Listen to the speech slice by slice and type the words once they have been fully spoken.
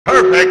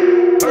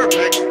Perfect,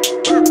 perfect,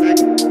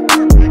 perfect,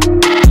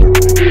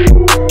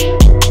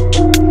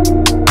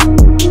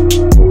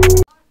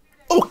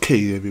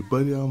 Okay,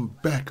 everybody, I'm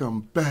back.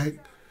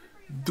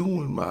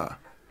 Doing my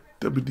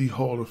WWE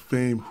Hall of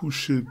Fame. Who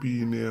should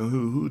be in there?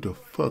 Who the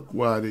fuck?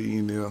 Why they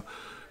in there?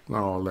 And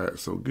all that.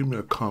 So give me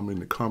a comment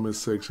in the comment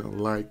section.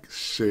 Like,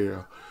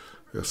 share,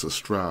 and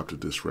subscribe to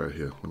this right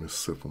here. Let me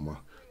sip on my.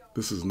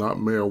 This is not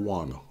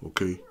marijuana,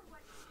 okay?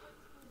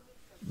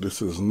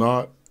 This is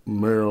not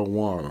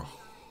marijuana.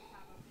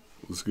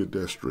 Let's get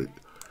that straight.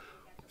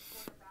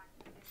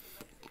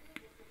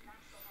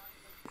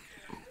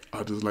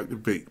 I just like to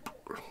vape.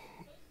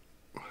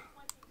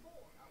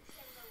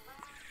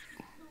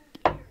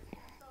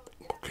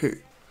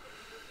 Okay.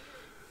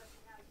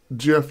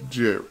 Jeff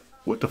Jarrett.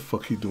 What the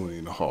fuck he doing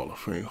in the Hall of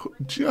Fame?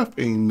 Jeff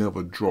ain't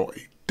never draw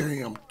a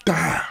damn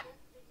dime.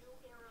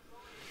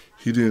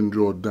 He didn't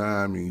draw a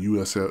dime in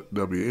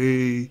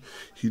USWA.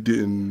 He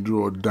didn't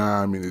draw a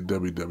dime in the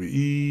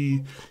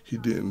WWE. He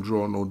didn't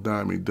draw no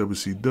dime in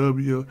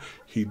WCW.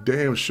 He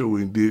damn sure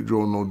he did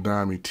draw no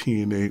dime in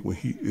TNA when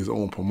he his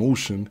own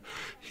promotion.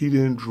 He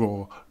didn't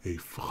draw a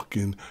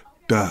fucking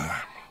dime.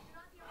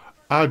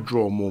 I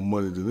draw more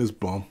money than this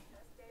bum.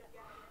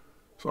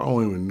 So I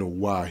don't even know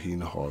why he in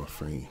the Hall of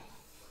Fame.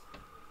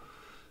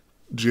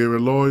 Jerry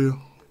Lawyer?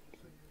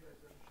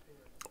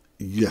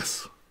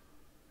 Yes.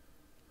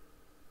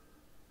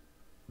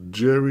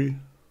 Jerry?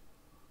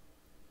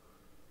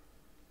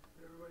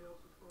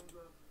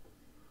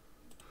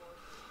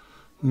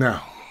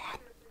 Now,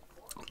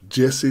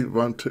 Jesse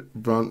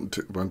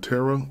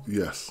Ventura?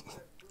 Yes.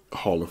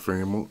 Hall of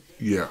Famer?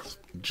 Yes.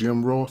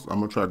 Jim Ross? I'm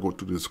going to try to go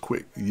through this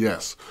quick.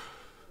 Yes.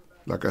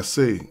 Like I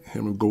say,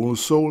 him and Golden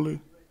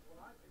Soley,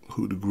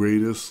 who the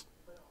greatest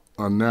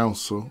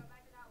announcer,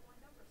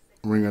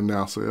 ring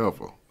announcer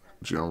ever.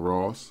 Jim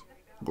Ross,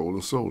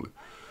 Golden Soley.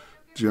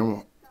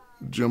 Jim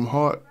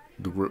Hart,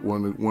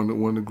 one of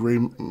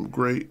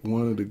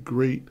the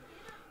great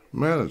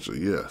manager.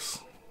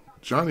 Yes.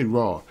 Johnny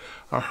Raw.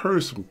 I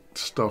heard some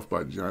stuff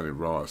by Johnny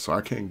Raw, so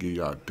I can't give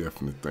y'all a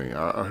definite thing.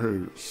 I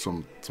heard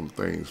some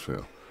things from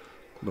him.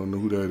 Don't know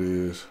who that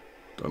is.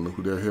 Don't know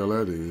who the hell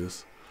that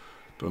is.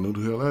 Don't know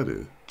who the hell that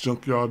is.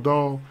 Junkyard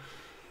Dog.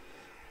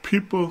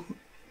 People,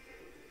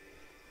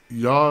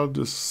 y'all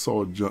just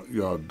saw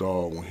Junkyard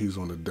Dog when he's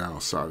on the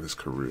downside of his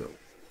career.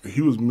 He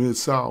was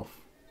Mid-South.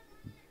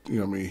 You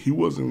know what I mean? He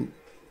wasn't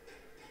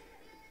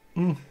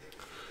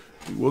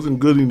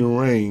good in the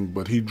ring,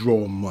 but he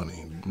draw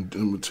money. Let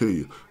me tell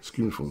you,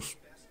 excuse me from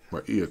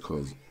my ear,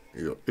 cause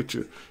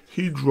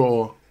he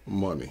draw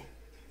money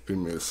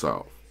in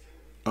Mid-South.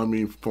 I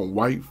mean, from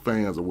white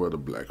fans or whether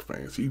black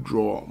fans, he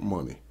draw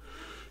money.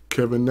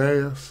 Kevin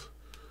Nash,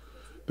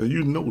 now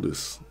you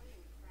notice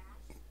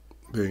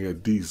they ain't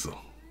got Diesel,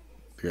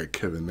 they got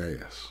Kevin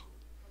Nash.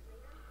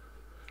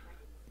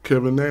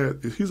 Kevin Nash,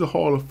 he's a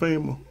Hall of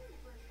Famer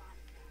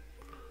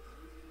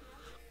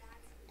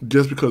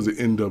just because of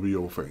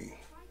NWO fame.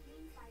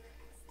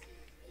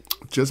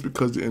 Just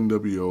because the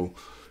NWO,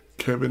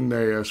 Kevin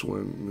Nash,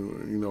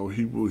 when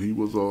he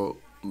was a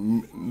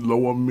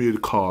lower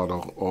mid carder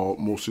all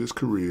most of his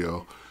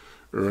career,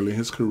 early in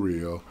his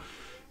career.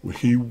 When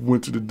he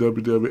went to the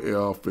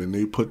WWF and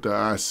they put the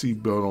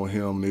IC belt on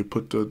him, they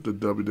put the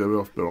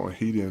WWF belt on,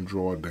 he didn't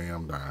draw a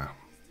damn dime.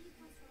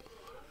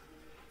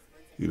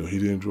 He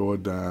didn't draw a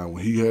dime.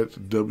 When he had the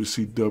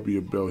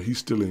WCW belt, he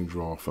still didn't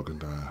draw a fucking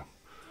dime.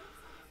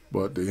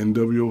 But the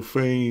NWO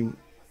fame,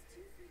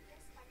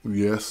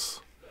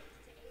 yes.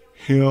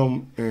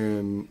 Him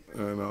and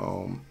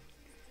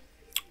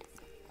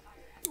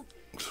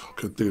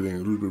could they ain't a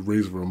little bit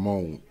Razor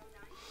Ramon.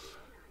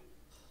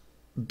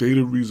 They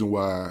the reason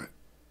why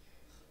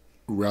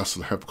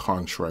wrestlers have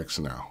contracts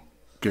now,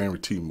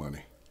 guaranteed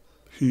money.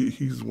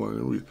 He's one of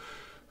the reasons.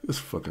 This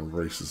fucking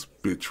racist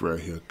bitch right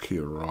here,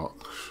 Kid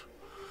Rock.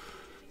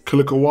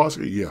 Killer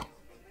Kowalski, yeah.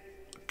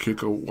 Kid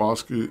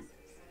Kowalski.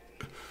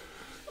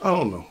 I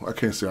don't know. I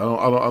can't say.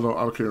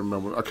 I can't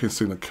remember. I can't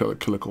say the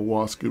Killer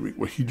Kowalski.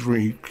 Well, he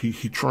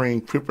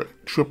trained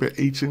Triple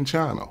H in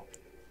China.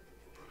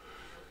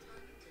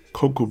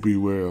 Coco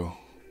Beware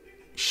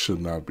should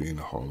not be in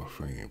the Hall of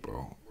Fame,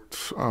 bro.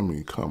 I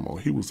mean, come on.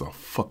 He was a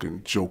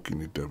fucking joke in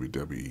the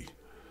WWE.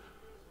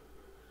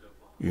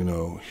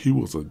 He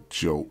was a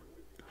joke.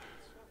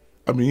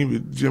 I mean,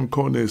 even Jim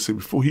Cornette said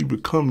before he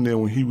become there,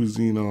 when he was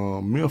in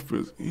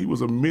Memphis, he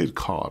was a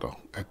mid-carder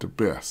at the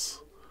best.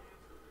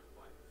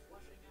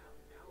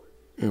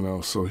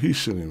 So he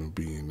shouldn't even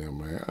be in there,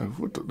 man.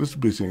 This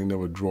bitch ain't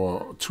never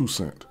draw 2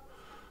 cents.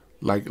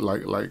 Like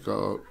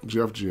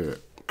Jeff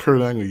Jarrett.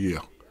 Kurt Angle,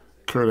 yeah.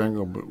 Kurt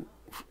Angle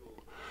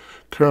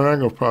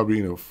probably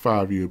in a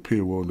 5-year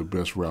period one of the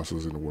best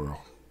wrestlers in the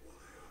world.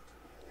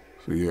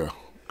 So yeah,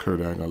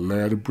 Kurt Angle.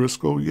 Larry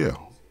Briscoe, yeah.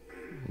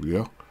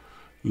 Yeah.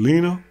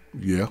 Lena,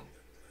 yeah.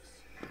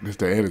 That's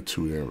the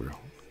attitude area.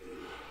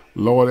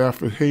 Lord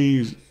Alfred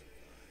Hayes,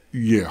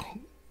 yeah.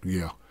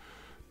 Yeah.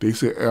 They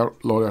said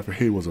Lord Alfred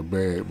Hayes was a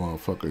bad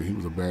motherfucker. He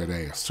was a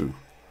badass too.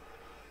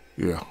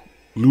 Yeah.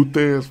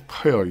 Luthez,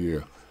 hell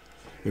yeah.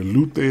 And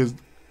Luthez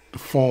the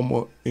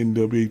former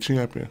NWA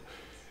champion.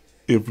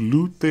 If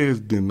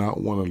Luthez did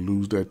not want to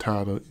lose that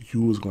title,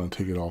 you was going to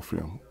take it off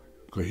him.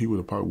 Because he would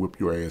have probably whipped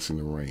your ass in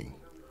the ring.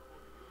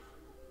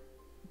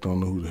 Don't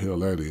know who the hell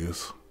that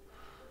is.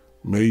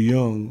 Mae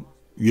Young,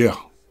 yeah.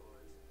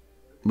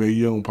 Mae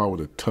Young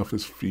probably the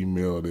toughest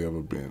female they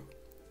ever been.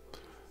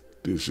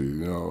 This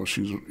is,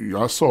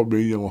 I saw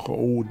Mae Young in her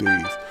old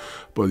days.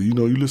 But, you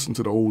listen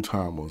to the old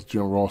timers,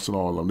 Jim Ross and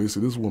all of them. They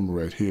said, this woman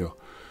right here,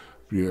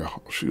 yeah,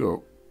 she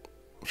was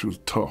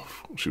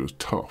tough. She was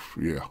tough,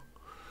 yeah.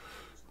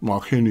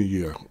 Mark Henry,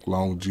 yeah.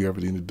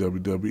 Longevity in the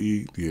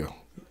WWE, yeah.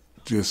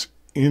 Just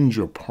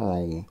injury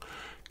prone.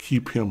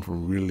 Keep him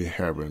from really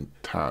having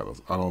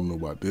titles. I don't know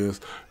about this.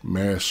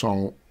 Mad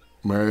Dog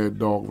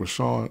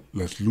Vachon.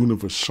 That's Luna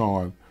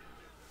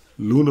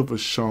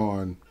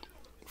Vachon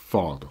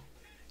father.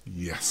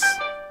 Yes.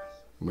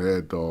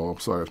 Mad Dog. I'm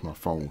sorry, that's my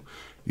phone.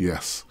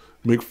 Yes.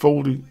 Mick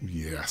Foley.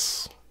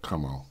 Yes.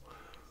 Come on.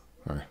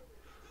 All right.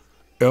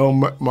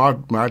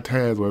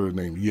 Taz, whatever his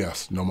name.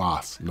 Yes. No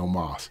Mas.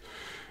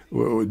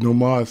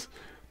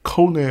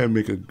 Conan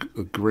make a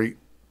great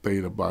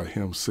thing about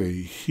him. Say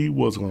he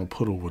wasn't going to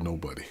put over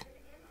nobody.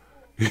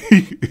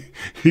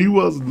 He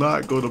was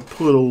not going to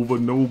put over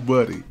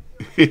nobody.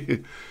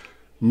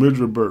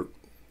 Mildred Burke.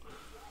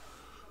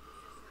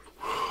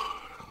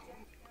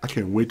 I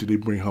can't wait till they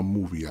bring her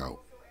movie out.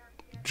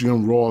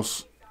 Jim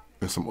Ross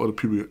and some other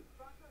people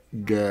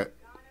got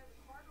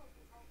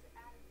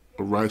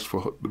the rights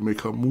for her to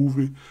make her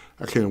movie.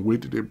 I can't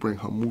wait till they bring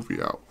her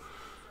movie out.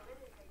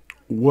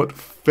 What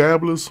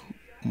Fabulous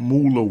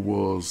Moolah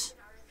was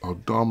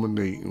of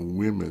dominating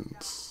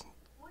women's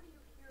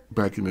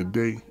back in the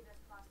day,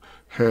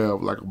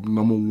 have like a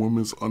number of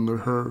women's under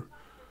her.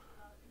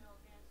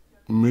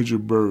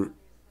 Midget Bird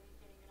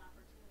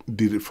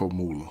did it for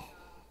Moolah.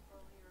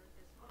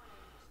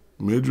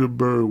 Midget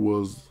Bird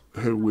was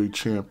heavyweight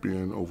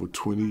champion over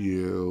 20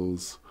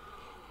 years.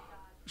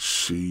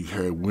 She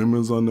had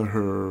women's under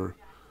her.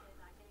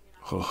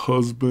 Her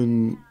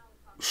husband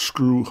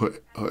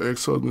her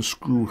ex-husband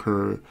screwed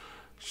her.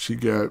 She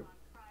got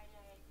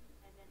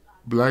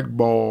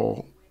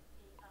blackballed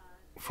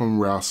from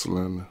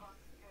wrestling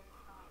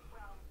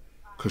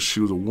because she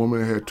was a woman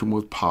that had too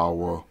much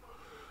power.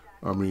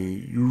 I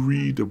mean, you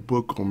read the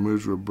book on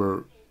Mildred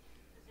Burke,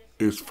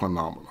 it's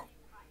phenomenal.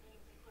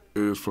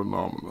 It is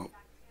phenomenal.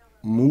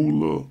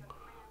 Moolah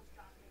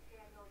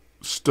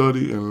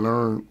studied and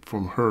learned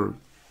from her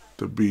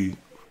to be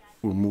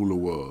what Moolah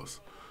was.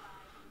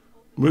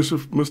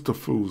 Mr.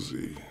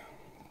 Fuji.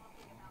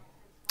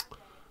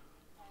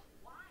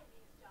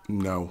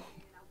 No.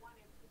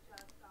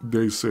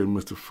 They say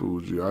Mr.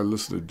 Fuji. I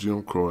listen to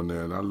Jim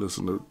Cornette. I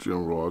listen to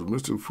Jim Ross.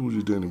 Mr.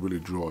 Fuji didn't really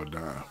draw it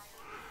down.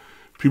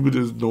 People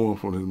just know him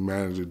from his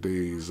manager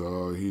days.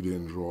 He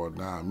didn't draw it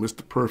down.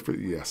 Mr. Perfect,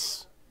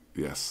 yes.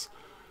 Yes.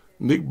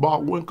 Nick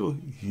Bockwinkel,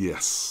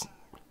 yes.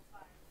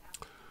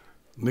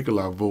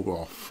 Nikolai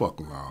Vogel, fuck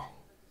no.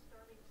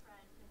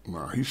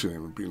 No, he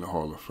shouldn't even be in the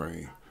Hall of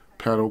Fame.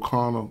 Pat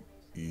O'Connor,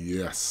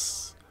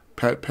 yes.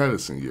 Pat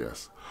Patterson,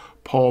 yes.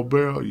 Paul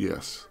Bearer,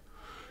 yes.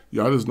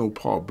 Y'all just know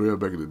Paul Bearer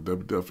back in the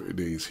WWE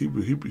days. He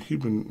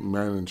been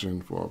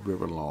managing for a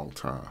very long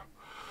time.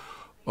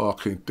 I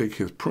can't think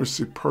his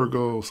Princey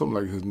Pergo, something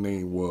like his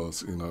name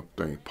was in that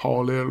thing.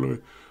 Paul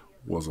Ellering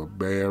was a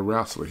bad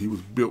wrestler. He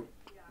was built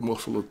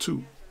muscular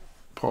too.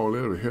 Paul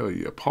Ellering, hell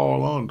yeah.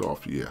 Paul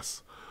Orndorff,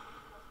 yes.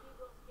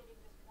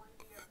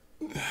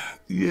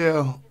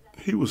 Yeah,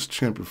 he was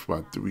champion for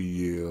about 3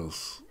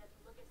 years.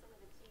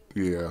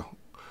 Yeah.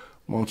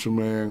 Macho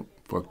Man,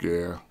 fuck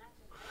yeah.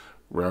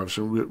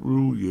 Ravishing Rick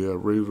Rude, yeah.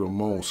 Razor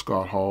Ramon,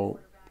 Scott Hall,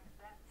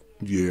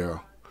 yeah.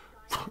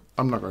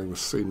 I'm not going to even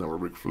say nothing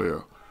with Ric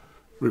Flair.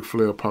 Ric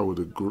Flair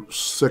probably the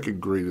second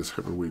greatest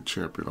heavyweight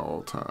champion of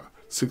all time.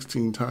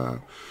 16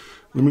 times.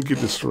 Let me get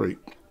this straight.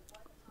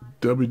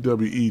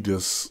 WWE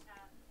just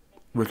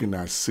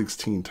recognized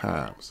 16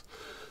 times.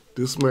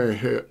 This man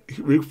had,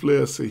 Ric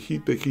Flair said he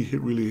think he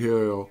really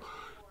held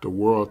the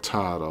world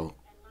title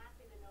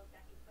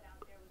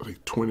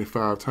like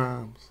 25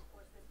 times.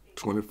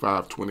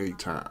 25, 28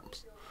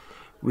 times.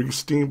 Ricky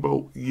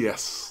Steamboat,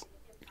 yes.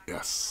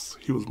 Yes.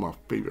 He was my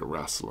favorite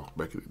wrestler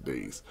back in the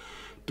days.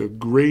 The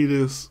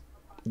greatest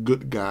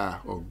good guy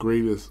or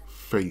greatest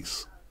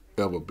face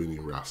ever been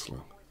in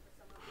wrestling.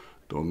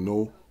 Don't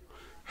know?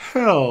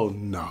 Hell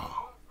no.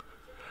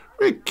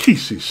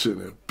 Rikishi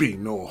shouldn't be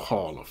no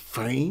Hall of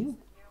Fame.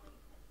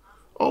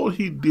 All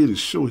he did is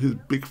show his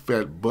big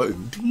fat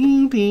button.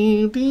 Ding,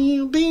 ding,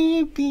 ding,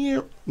 ding,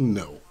 ding.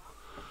 No.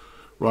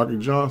 Rocky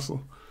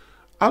Johnson,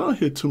 I don't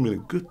hear too many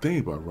good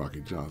things about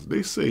Rocky Johnson.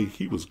 They say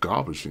he was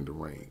garbage in the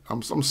ring.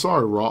 I'm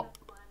sorry, Rock.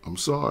 I'm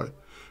sorry.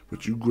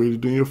 But you greater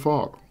than your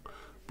father.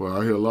 But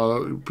I hear a lot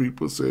of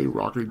people say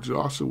Rocky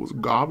Johnson was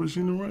garbage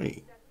in the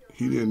ring.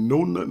 He didn't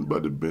know nothing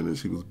about the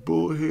business. He was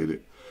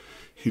bullheaded.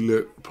 He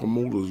let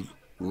promoters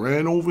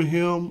ran over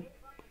him.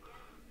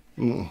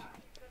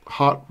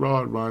 Hot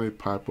Rod Ronnie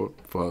Piper,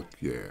 fuck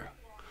yeah.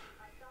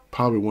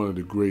 Probably one of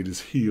the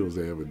greatest heels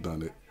that ever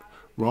done it.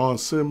 Ron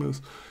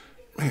Simmons,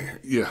 man,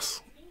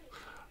 yes.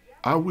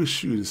 I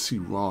wish you to see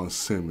Ron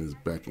Simmons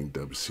back in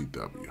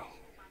WCW.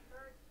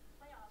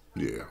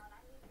 Yeah.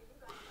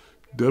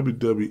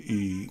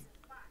 WWE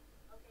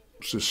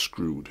just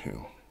screwed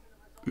him.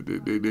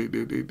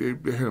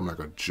 They had him like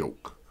a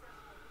joke.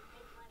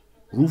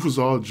 Rufus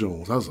R.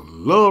 Jones. I used to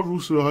love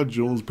Rufus R.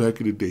 Jones back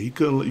in the day. You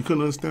couldn't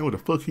understand what the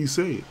fuck he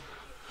said.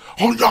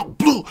 Oh, y'all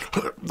blood.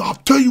 I'll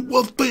tell you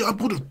one thing I'm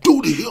going to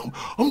do to him.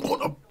 I'm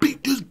going to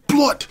beat this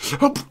blood.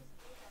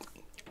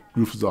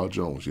 Rufus R.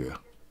 Jones, yeah.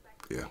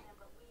 Yeah.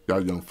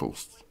 Y'all young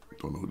folks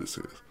don't know who this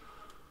is.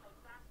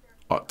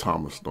 Art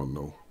Thomas don't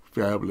know.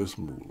 Fabulous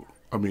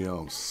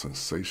Moolah.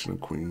 Sensational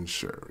Queen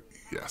Sherry.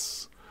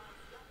 Yes.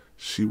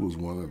 She was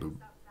one of the,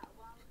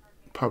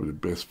 probably the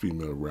best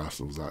female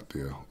wrestlers out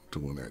there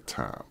during that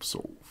time.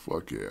 So,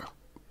 fuck yeah.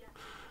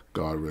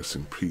 God rest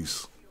in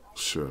peace,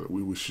 Shirley.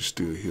 We wish you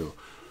still here.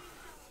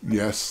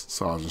 Yes,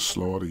 Sergeant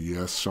Slaughter.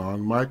 Yes,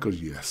 Shawn Michaels.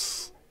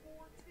 Yes.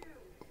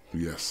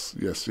 Yes,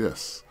 yes,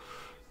 yes.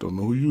 Don't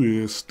know who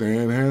you is.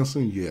 Stan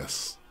Hansen.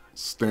 Yes.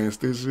 Stan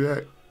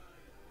Stasiak.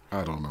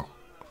 I don't know.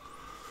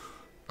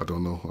 I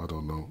don't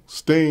know.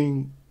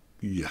 Sting.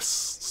 Yes.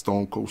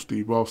 Stone Cold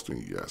Steve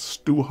Austin. Yes.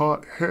 Stu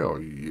Hart.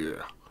 Hell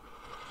yeah.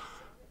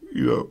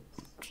 You know,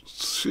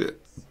 shit.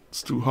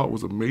 Stu Hart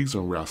was an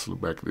amazing wrestler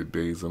back in the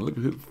days, and look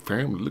at his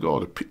family. Look at all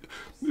the people.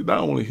 Not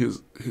only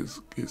his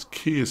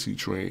kids he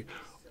trained,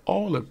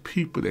 all the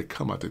people that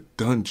come out the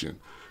dungeon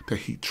that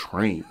he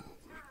trained.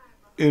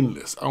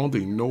 Endless. I don't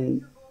think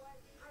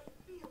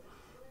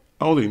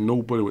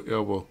nobody would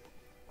ever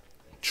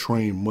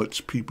train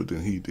much people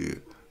than he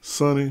did.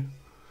 Sonny.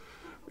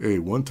 Hey,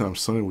 one time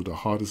Sonny was the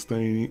hardest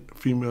thing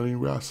female in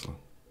wrestling.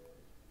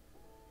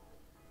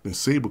 Then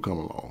Sabre come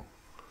along.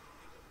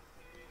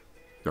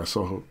 Y'all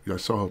saw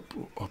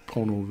her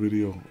porno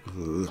video.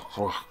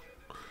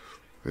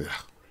 Yeah.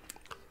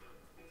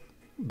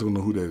 Don't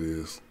know who that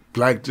is.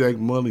 Blackjack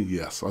Money,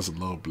 yes. I just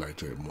love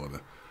Blackjack Money.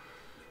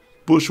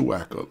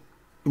 Bushwhacker.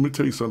 Let me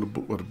tell you something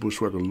about the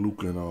Bushwhacker,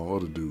 Luke and all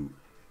other dude.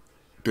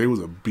 They was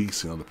a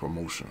beast in other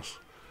promotions.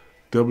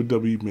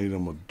 WWE made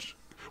them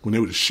when they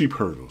were the sheep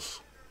herders.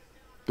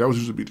 That was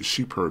used to be the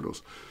sheep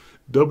herders.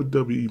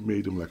 WWE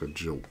made them like a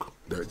joke.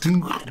 That,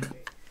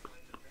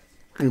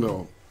 you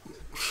know,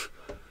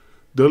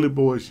 Dudley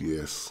Boys,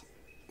 yes.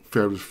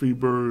 Fabulous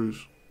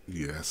Freebirds,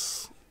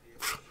 yes.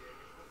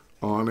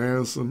 Arn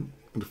Anderson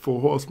and the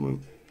Four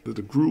Horsemen,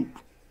 the group,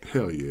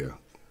 hell yeah.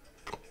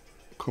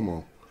 Come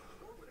on.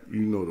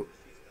 You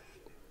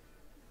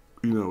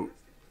know,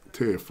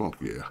 Terry Funk,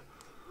 yeah.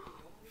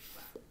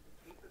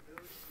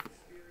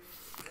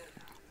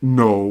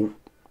 No,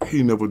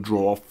 he never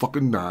draw a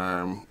fucking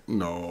dime.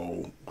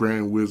 No.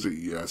 Grand Wizard,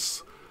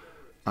 yes.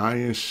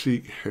 Iron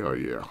Sheik, hell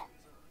yeah.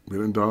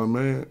 $1 Million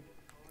Man.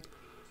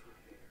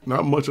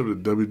 Not much of the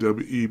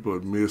WWE,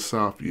 but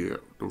Mid-South, yeah.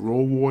 The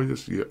Road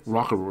Warriors, yeah.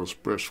 Rock and Roll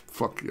Express,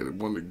 fuck yeah. They're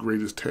one of the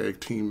greatest tag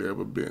team there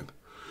ever been.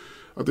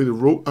 I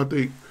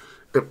think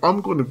if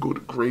I'm going to go the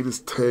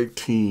greatest tag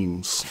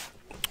teams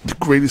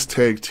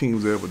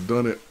that ever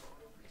done it,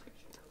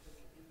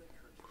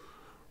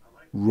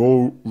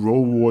 Road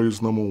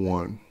Warriors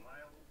 #1,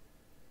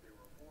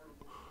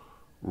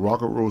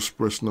 Rock and Roll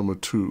Express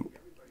 #2,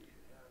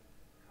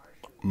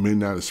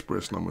 Midnight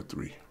Express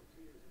 #3.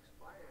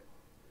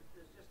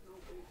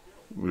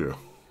 Yeah.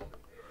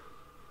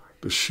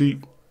 The Sheik,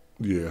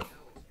 yeah.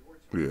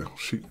 Yeah,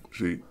 Sheik.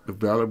 The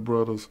Valiant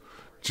Brothers.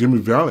 Jimmy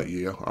Valiant,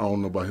 yeah. I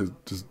don't know about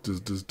this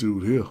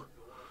dude here.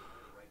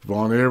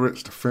 Von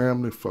Erichs, the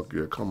family, fuck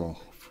yeah, come on.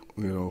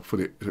 You know, for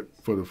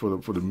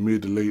the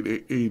mid to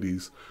late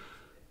 80s,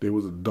 they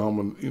was a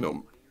dominant, you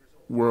know,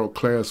 World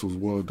Class was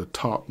one of the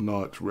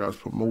top-notch rap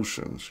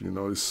promotions. You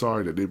know, it's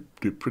sorry that they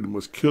pretty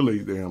much kill their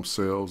damn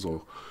selves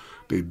or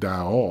they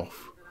die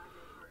off.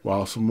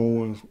 While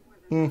Samoans,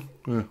 you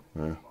know,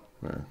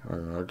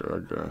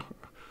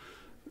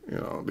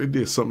 they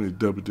did something in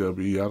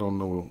WWE. I don't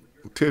know.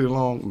 Teddy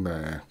Long,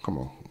 nah, come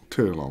on.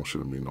 Teddy Long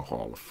shouldn't be in the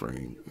Hall of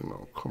Fame. You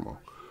know, come on.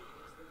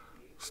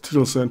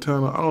 Tino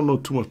Santana, I don't know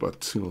too much about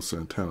Tino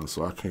Santana,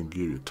 so I can't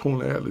give you.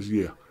 Tony Atlas,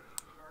 yeah.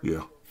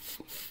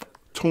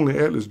 Tony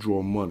Atlas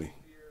draw money.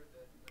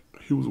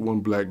 He was one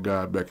black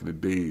guy back in the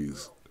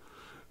days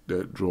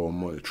that draw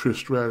money. Trish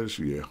Stratus,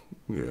 yeah.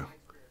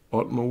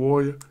 Ultimate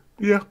Warrior,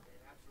 yeah.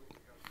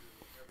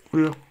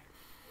 I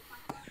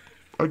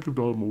give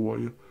the Ultimate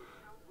Warrior.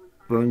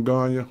 Vern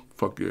Gagne,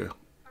 fuck yeah.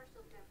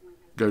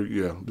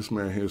 Yeah, this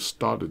man here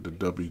started the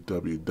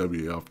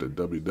WWF, the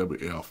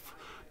WWF,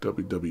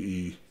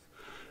 WWE.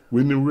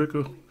 Whitney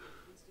Ricker,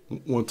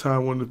 one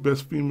time one of the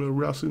best female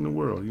wrestlers in the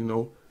world, you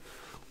know.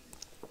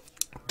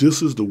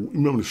 This is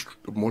remember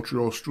the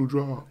Montreal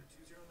Screwdriver?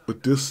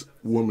 But this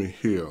woman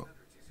here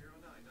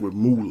with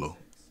Moolah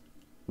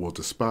was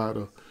the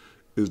Spider,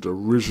 is the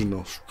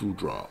original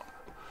Screwdriver.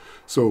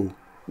 So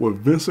what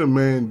Vince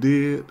McMahon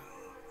did,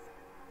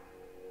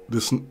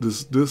 this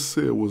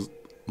here was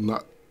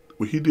not,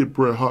 what he did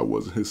Bret Hart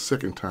wasn't his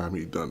second time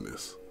he done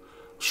this.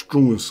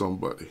 Screwing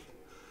somebody.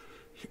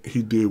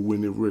 He did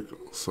Whitney Ricker.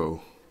 So,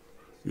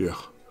 yeah.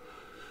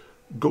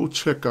 Go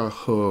check out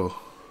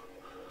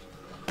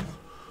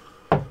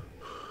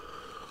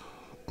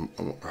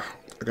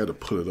I got to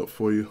put it up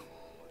for you.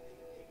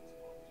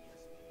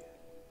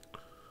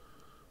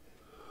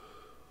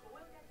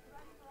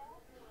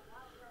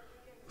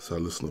 So I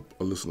listen to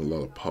a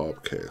lot of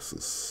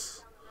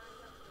podcasts.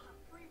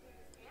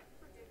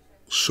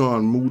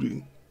 Sean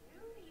Moody,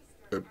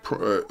 his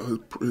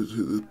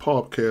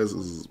podcast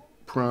is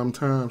Prime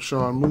Time.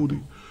 Sean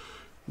Moody,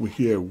 when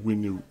he had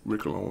Winnie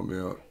Rickle on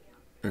there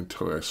and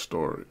tell that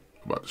story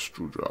about the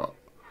screw job.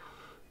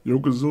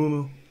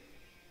 Yokozuna,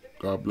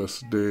 God bless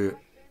his dead.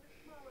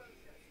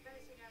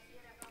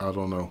 I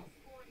don't know.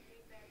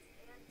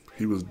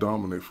 He was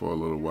dominant for a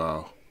little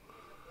while.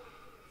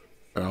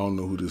 I don't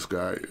know who this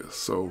guy is.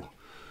 So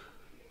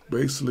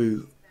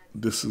basically,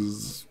 this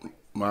is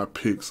my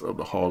picks of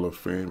the Hall of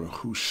Fame and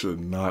who should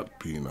not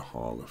be in the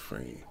Hall of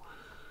Fame.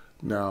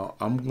 Now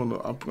I'm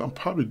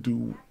probably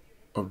do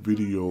a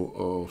video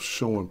of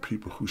showing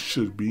people who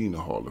should be in the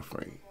Hall of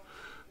Fame.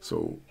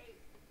 So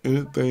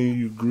anything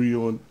you agree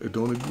on or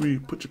don't agree,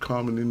 put your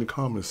comment in the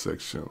comment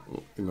section.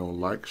 You know,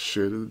 like,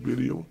 share the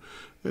video,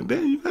 and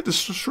then you got to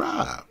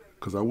subscribe,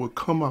 because I will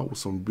come out with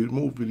some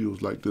more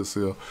videos like this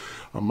here.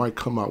 I might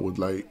come out with,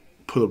 like,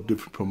 put up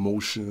different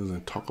promotions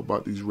and talk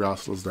about these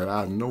wrestlers that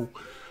I know.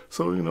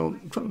 So, you know,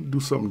 I'm trying to do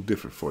something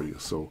different for you.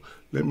 So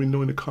let me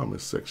know in the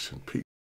comment section. Peace.